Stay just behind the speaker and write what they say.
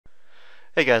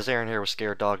Hey guys, Aaron here with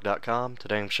ScaredDog.com.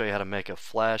 Today I'm going to show you how to make a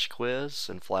Flash quiz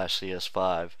in Flash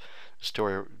CS5. This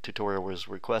tutorial was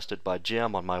requested by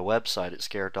Jim on my website at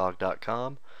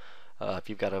ScaredDog.com. If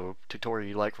you've got a tutorial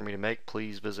you'd like for me to make,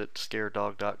 please visit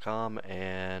ScaredDog.com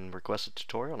and request a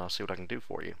tutorial and I'll see what I can do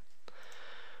for you.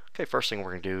 Okay, first thing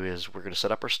we're going to do is we're going to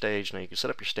set up our stage. Now you can set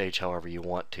up your stage however you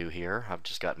want to here. I've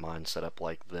just got mine set up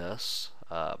like this.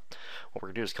 What we're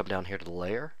going to do is come down here to the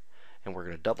layer, and we're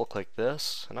going to double click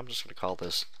this, and I'm just going to call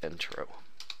this intro.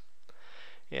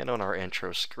 And on our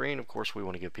intro screen, of course, we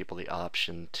want to give people the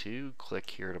option to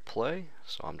click here to play.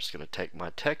 So I'm just going to take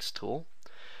my text tool,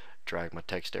 drag my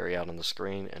text area out on the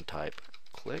screen, and type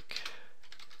click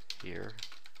here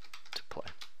to play.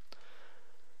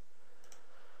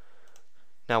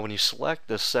 Now when you select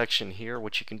this section here,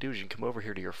 what you can do is you can come over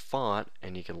here to your font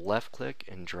and you can left click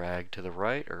and drag to the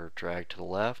right or drag to the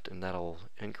left, and that'll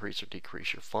increase or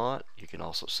decrease your font. You can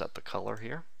also set the color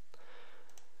here,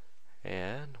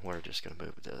 and we're just going to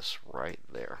move this right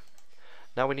there.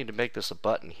 Now we need to make this a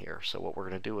button here, so what we're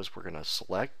going to do is we're going to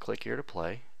select click here to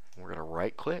play, and we're going to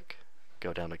right click,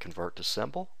 go down to convert to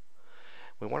symbol.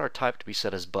 We want our type to be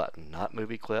set as button, not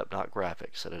movie clip, not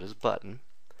graphics. Set it as button.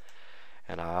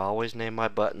 And I always name my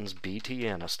buttons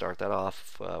BTN. I start that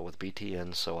off with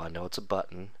BTN so I know it's a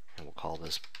button, and we'll call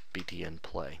this BTN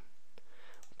play.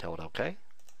 Tell it OK.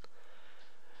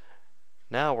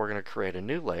 Now we're going to create a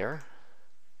new layer,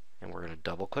 and we're going to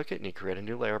double click it, and you create a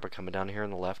new layer by coming down here in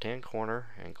the left hand corner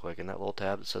and clicking that little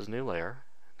tab that says new layer.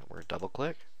 And we're going to double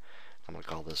click. I'm going to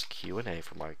call this Q&A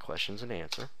for my questions and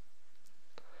answer.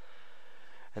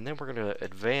 And then we're going to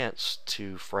advance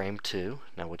to frame 2.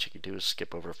 Now what you can do is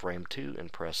skip over to frame 2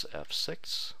 and press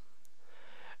F6.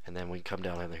 And then we can come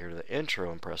down here to the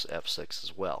intro and press F6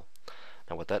 as well.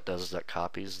 Now what that does is that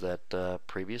copies that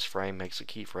previous frame, makes a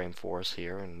keyframe for us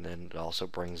here, and then it also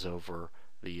brings over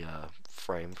the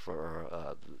frame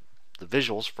for the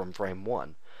visuals from frame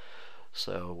 1.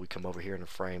 So we come over here into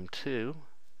frame 2.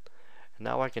 And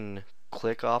now I can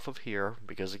click off of here,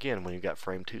 because again, when you've got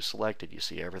frame 2 selected, you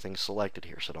see everything selected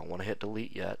here, so I don't want to hit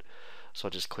delete yet. So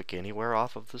I just click anywhere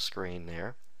off of the screen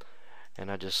there,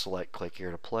 and I just select click here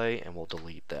to play, and we'll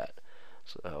delete that.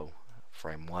 So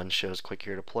frame 1 shows click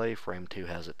here to play, frame 2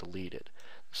 has it deleted.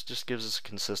 This just gives us a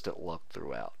consistent look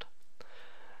throughout.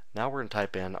 Now we're going to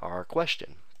type in our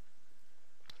question.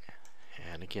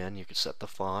 And again, you can set the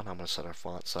font. I'm going to set our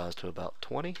font size to about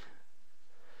 20.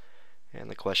 And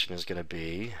the question is going to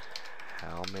be,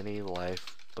 how many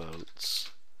lifeboats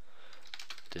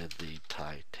did the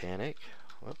Titanic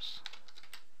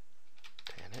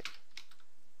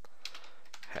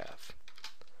have?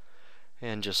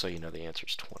 And just so you know, the answer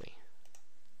is 20.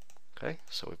 Okay,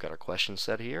 so we've got our question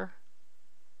set here.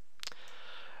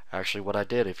 Actually, what I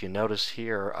did, if you notice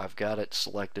here, I've got it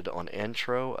selected on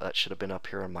intro. That should have been up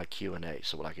here in my Q&A.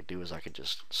 So what I could do is I could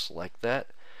just select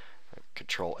that,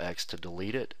 Control X to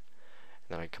delete it.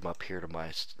 Then I come up here to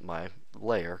my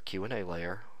layer, Q&A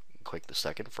layer, click the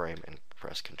second frame and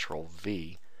press Control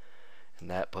V, and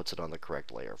that puts it on the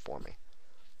correct layer for me.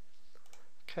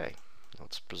 Okay,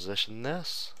 let's position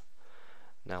this.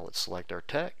 Now let's select our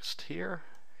text here,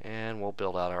 and we'll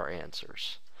build out our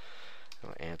answers.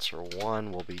 Now, answer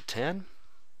 1 will be 10.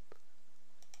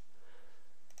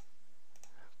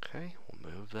 Okay,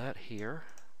 we'll move that here.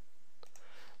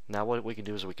 Now what we can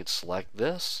do is we could select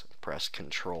this, press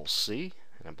Control C,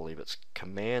 and I believe it's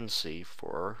Command C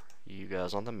for you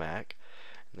guys on the Mac,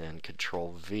 and then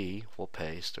Control V will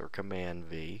paste, or Command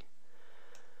V,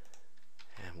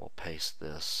 and we'll paste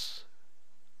this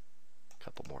a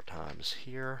couple more times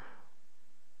here.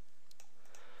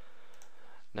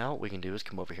 Now what we can do is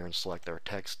come over here and select our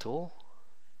text tool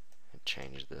and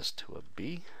change this to a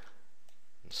B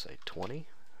and say 20,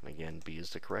 and again B is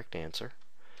the correct answer.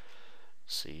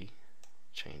 C,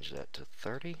 change that to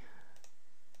 30,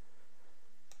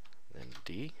 then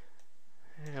D,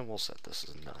 and we'll set this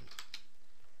as none.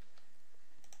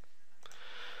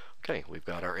 Okay, we've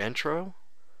got our intro,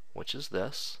 which is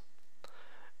this,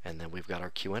 and then we've got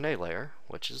our Q&A layer,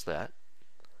 which is that.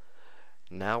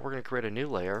 Now we're going to create a new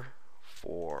layer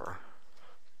for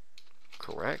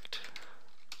correct,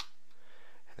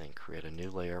 and then create a new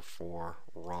layer for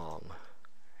wrong.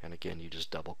 And again, you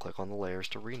just double click on the layers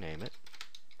to rename it.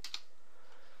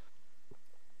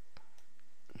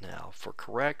 Now for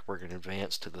correct, we're going to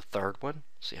advance to the third one.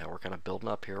 See how we're kind of building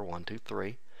up here, 1, 2, 3.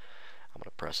 I'm going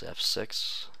to press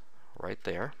F6 right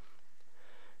there,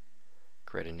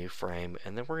 create a new frame,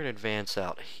 and then we're going to advance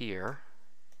out here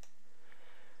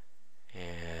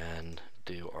and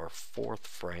do our fourth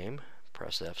frame,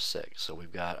 press F6. So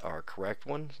we've got our correct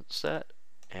one set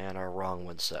and our wrong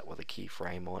one set with a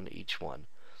keyframe on each one.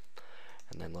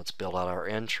 And then let's build out our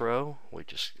intro. We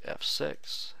just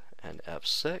F6 and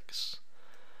F6,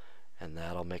 and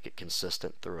that'll make it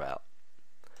consistent throughout.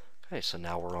 Okay, so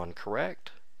now we're on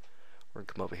correct. We're going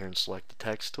to come over here and select the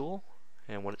text tool,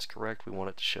 and when it's correct we want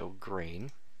it to show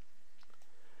green.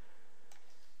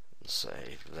 And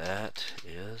say that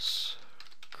is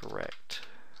correct.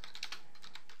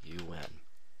 You win.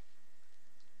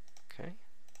 Okay.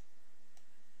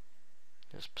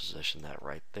 Just position that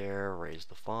right there, raise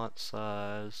the font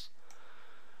size,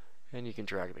 and you can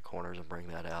drag the corners and bring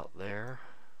that out there.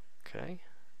 Okay.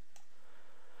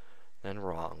 Then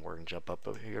wrong. We're going to jump up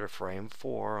over here to frame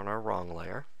 4 on our wrong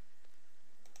layer.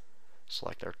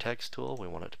 Select our text tool. We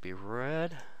want it to be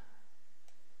red.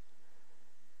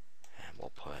 And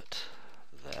we'll put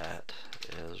that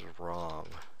is wrong.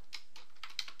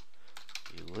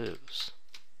 You lose.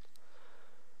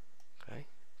 Okay.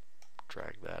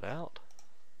 Drag that out.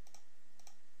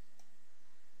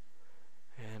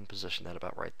 And position that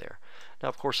about right there. Now,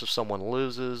 of course, if someone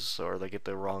loses or they get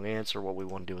the wrong answer, what we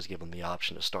want to do is give them the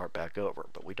option to start back over.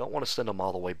 But we don't want to send them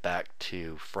all the way back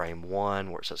to frame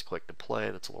 1 where it says click to play.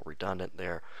 That's a little redundant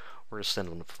there. We're going to send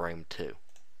them to frame 2.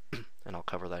 And I'll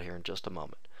cover that here in just a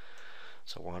moment.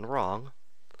 So we're on wrong.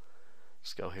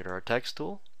 Let's go here to our text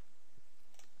tool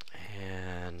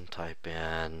and type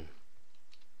in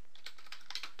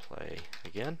play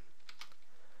again.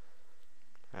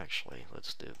 Actually,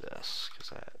 let's do this, because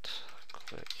that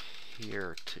click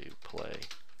here to play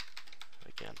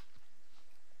again.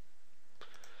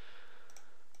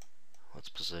 Let's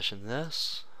position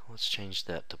this. Let's change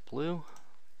that to blue.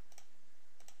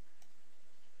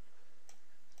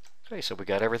 Okay, so we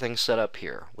got everything set up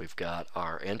here. We've got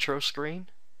our intro screen.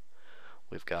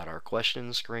 We've got our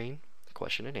question screen,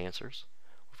 question and answers.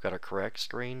 We've got our correct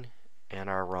screen and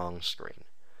our wrong screen.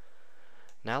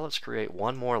 Now let's create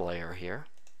one more layer here.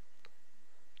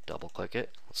 Double click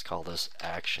it. Let's call this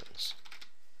actions.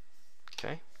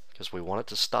 Okay, because we want it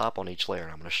to stop on each layer,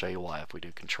 and I'm going to show you why. If we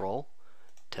do control,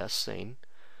 test scene,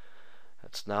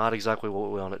 that's not exactly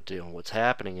what we want it to do. And what's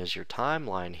happening is your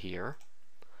timeline here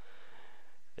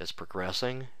is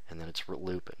progressing, and then it's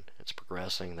looping. It's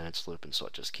progressing, then it's looping, so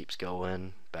it just keeps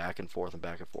going back and forth and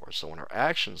back and forth. So in our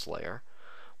actions layer,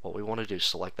 what we want to do is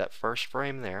select that first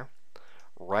frame there,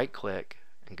 right click,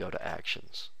 and go to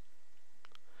actions.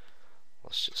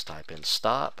 Let's just type in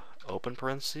stop, open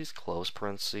parentheses, close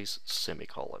parentheses,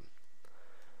 semicolon.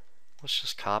 Let's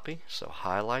just copy, so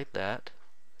highlight that,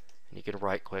 and you can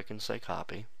right click and say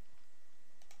copy.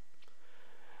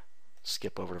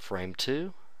 Skip over to frame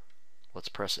 2. Let's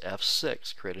press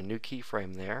F6, create a new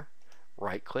keyframe there,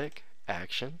 right click,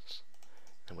 actions,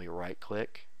 and we right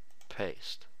click,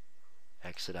 paste.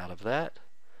 Exit out of that,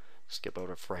 skip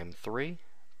over to frame 3,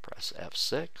 press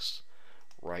F6,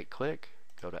 right click,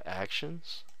 go to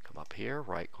actions, come up here,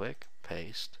 right click,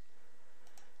 paste,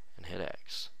 and hit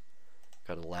X.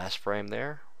 Go to the last frame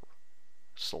there,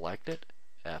 select it,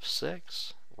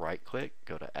 F6, right click,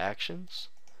 go to actions,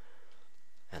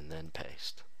 and then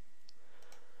paste.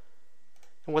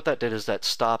 And what that did is that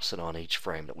stops it on each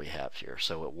frame that we have here,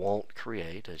 so it won't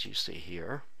create, as you see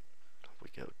here. If we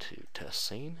go to test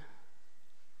scene,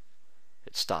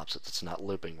 it stops it. It's not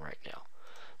looping right now.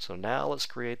 So now let's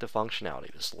create the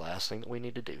functionality. This is the last thing that we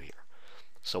need to do here.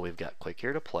 So we've got click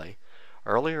here to play.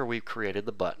 Earlier we've created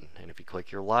the button, and if you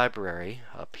click your library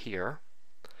up here,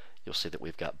 you'll see that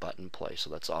we've got button play. So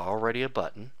that's already a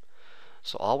button.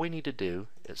 So all we need to do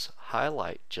is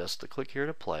highlight just the click here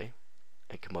to play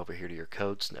and come over here to your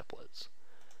code snippets.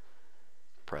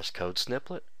 Press code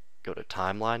snippet, go to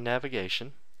timeline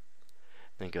navigation,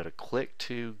 then go to click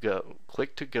to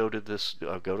go to this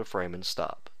go to frame and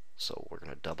stop. So we're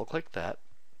going to double click that.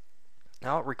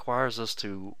 Now it requires us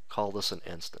to call this an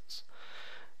instance.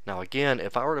 Now again,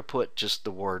 if I were to put just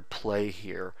the word play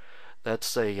here,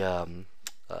 that's a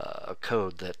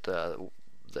code that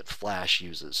that Flash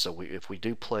uses. So if we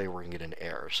do play, we're going to get an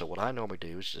error. So what I normally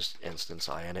do is just instance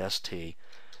inst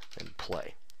and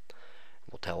play.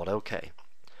 We'll tell it OK.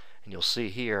 And you'll see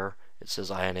here it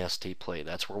says inst play.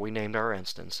 That's where we named our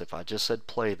instance. If I just said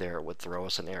play there, it would throw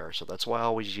us an error. So that's why I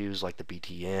always use like the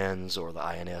btns or the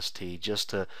inst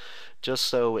just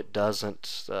so it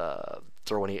doesn't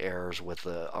throw any errors with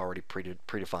the already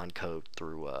predefined code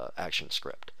through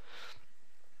ActionScript.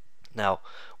 Now,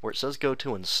 where it says go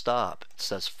to and stop, it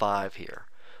says 5 here.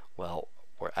 Well,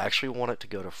 we actually want it to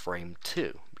go to frame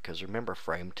 2, because remember,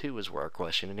 frame 2 is where our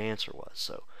question and answer was.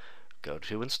 So go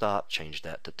to and stop, change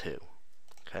that to 2.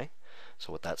 Okay?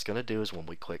 So what that's going to do is when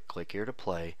we click here to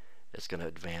play, it's going to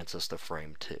advance us to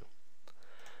frame 2.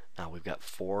 Now we've got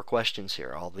 4 questions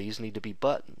here. All these need to be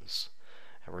buttons.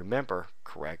 And remember,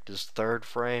 correct is third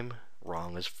frame,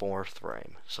 wrong is fourth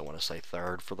frame. So when I say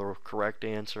third for the correct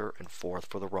answer and fourth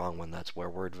for the wrong one, that's where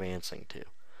we're advancing to.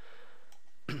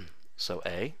 So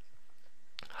A,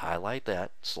 highlight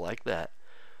that, select that,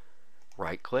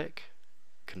 right click,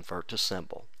 convert to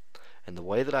symbol. And the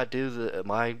way that I do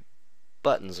my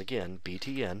buttons, again,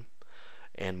 BTN,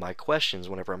 and my questions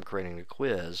whenever I'm creating a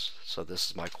quiz, so this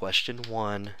is my question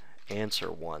 1,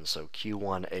 answer 1, so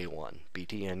Q1A1,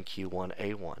 BTN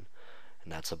Q1A1,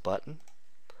 and that's a button.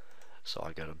 So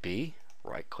I go to B,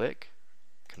 right click,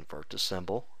 convert to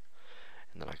symbol,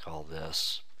 and then I call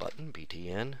this button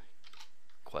BTN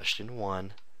question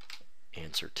 1,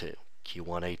 answer 2,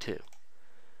 Q1A2.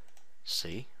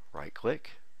 C, right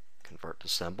click, convert to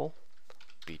symbol,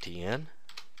 BTN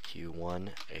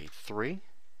Q1A3.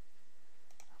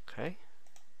 Okay.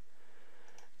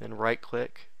 Then right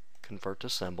click, convert to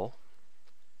symbol,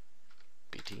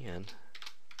 BTN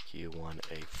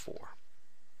Q1A4.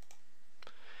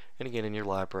 And again, in your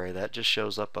library, that just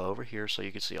shows up over here so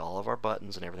you can see all of our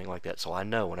buttons and everything like that. So I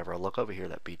know whenever I look over here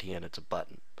that BTN, it's a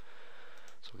button.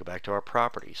 So we'll go back to our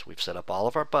properties. We've set up all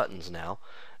of our buttons now.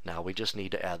 Now we just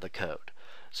need to add the code.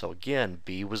 So again,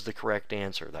 B was the correct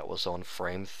answer. That was on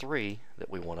frame 3 that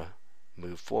we want to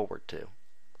move forward to.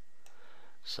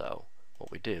 So what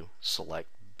we do, select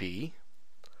B,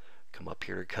 come up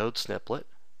here to code snippet,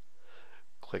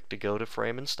 click to go to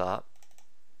frame and stop,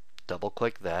 double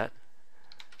click that,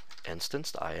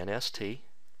 instanced INST,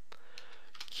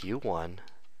 Q1,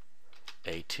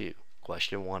 A2,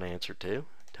 question 1, answer 2,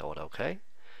 tell it OK.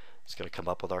 It's going to come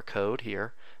up with our code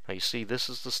here. Now you see this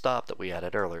is the stop that we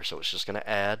added earlier, so it's just going to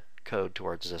add code to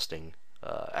our existing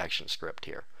action script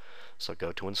here. So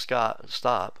go to and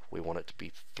stop, we want it to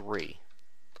be 3.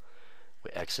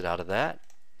 We exit out of that.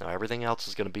 Now everything else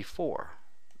is going to be 4.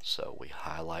 So we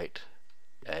highlight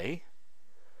A,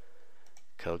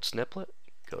 code snippet,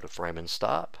 go to frame and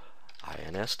stop,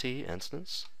 INST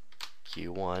instance,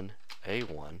 Q1,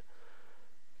 A1,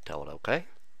 tell it OK.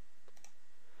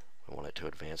 We want it to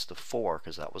advance to 4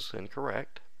 because that was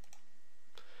incorrect.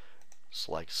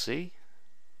 Select C,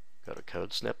 go to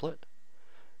code snippet,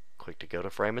 click to go to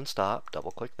frame and stop,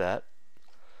 double click that,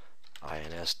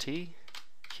 INST,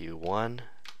 Q1,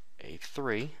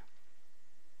 A3,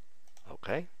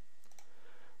 OK.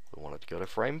 We want it to go to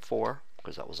frame 4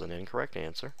 because that was an incorrect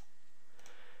answer.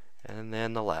 And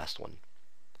then the last one.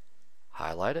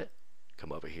 Highlight it,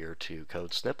 come over here to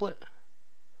code snippet,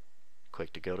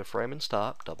 click to go to frame and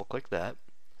stop, double click that,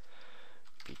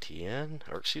 BTN,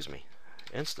 or excuse me,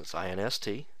 instance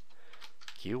INST,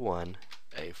 Q1,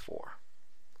 A4.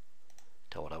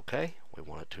 Tell it OK. We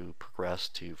want it to progress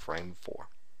to frame 4.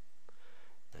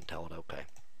 Then tell it OK.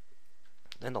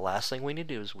 Then the last thing we need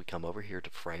to do is we come over here to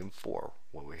frame 4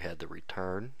 where we had the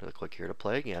return, the click here to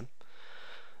play again.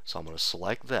 So I'm going to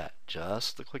select that,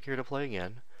 just the click here to play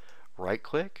again, right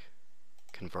click,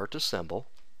 convert to symbol.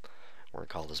 We're going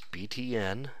to call this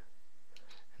BTN and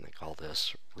then call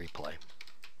this replay.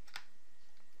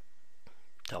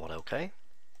 Tell it OK.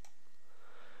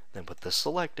 Then with this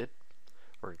selected,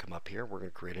 we're going to come up here, we're going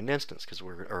to create an instance because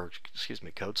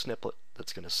code snippet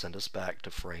that's going to send us back to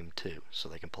frame 2 so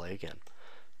they can play again.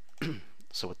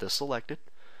 So with this selected,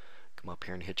 come up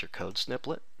here and hit your code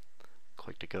snippet,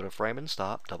 click to go to frame and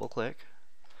stop, double click,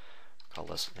 call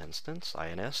this instance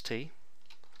INST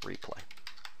replay.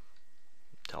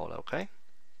 Tell it OK.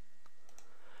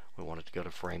 We want it to go to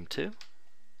frame 2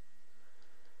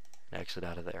 and exit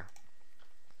out of there.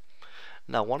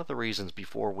 Now one of the reasons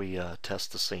before we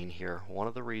test the scene here, one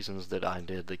of the reasons that I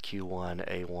did the Q1,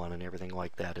 A1 and everything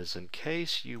like that is in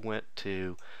case you went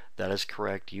to that is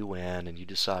correct UN and you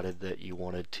decided that you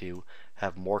wanted to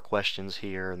have more questions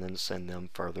here and then send them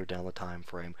further down the time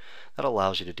frame, that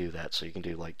allows you to do that. So you can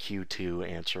do like Q2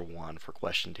 answer 1 for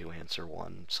question 2 answer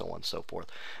 1, so on and so forth.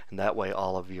 And that way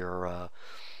all of your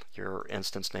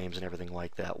instance names and everything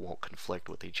like that won't conflict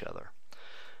with each other.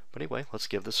 But anyway, let's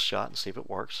give this a shot and see if it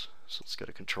works. So let's go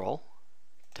to Control,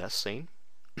 Test Scene,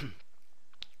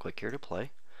 click here to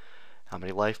play. How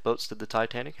many lifeboats did the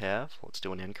Titanic have? Let's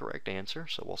do an incorrect answer,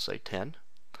 so we'll say 10.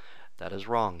 That is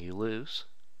wrong, you lose.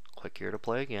 Click here to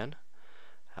play again.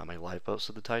 How many lifeboats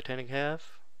did the Titanic have?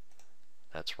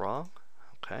 That's wrong.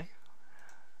 Okay.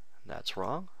 That's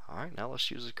wrong. Alright, now let's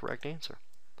choose the correct answer.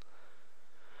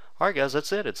 Alright guys,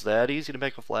 that's it. It's that easy to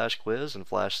make a Flash quiz in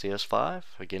Flash CS5.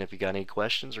 Again, if you got any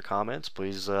questions or comments,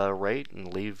 please rate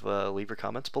and leave your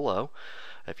comments below.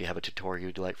 If you have a tutorial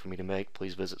you'd like for me to make,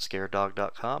 please visit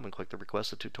scareddog.com and click the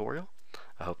request a tutorial.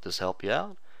 I hope this helped you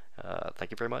out.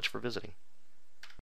 Thank you very much for visiting.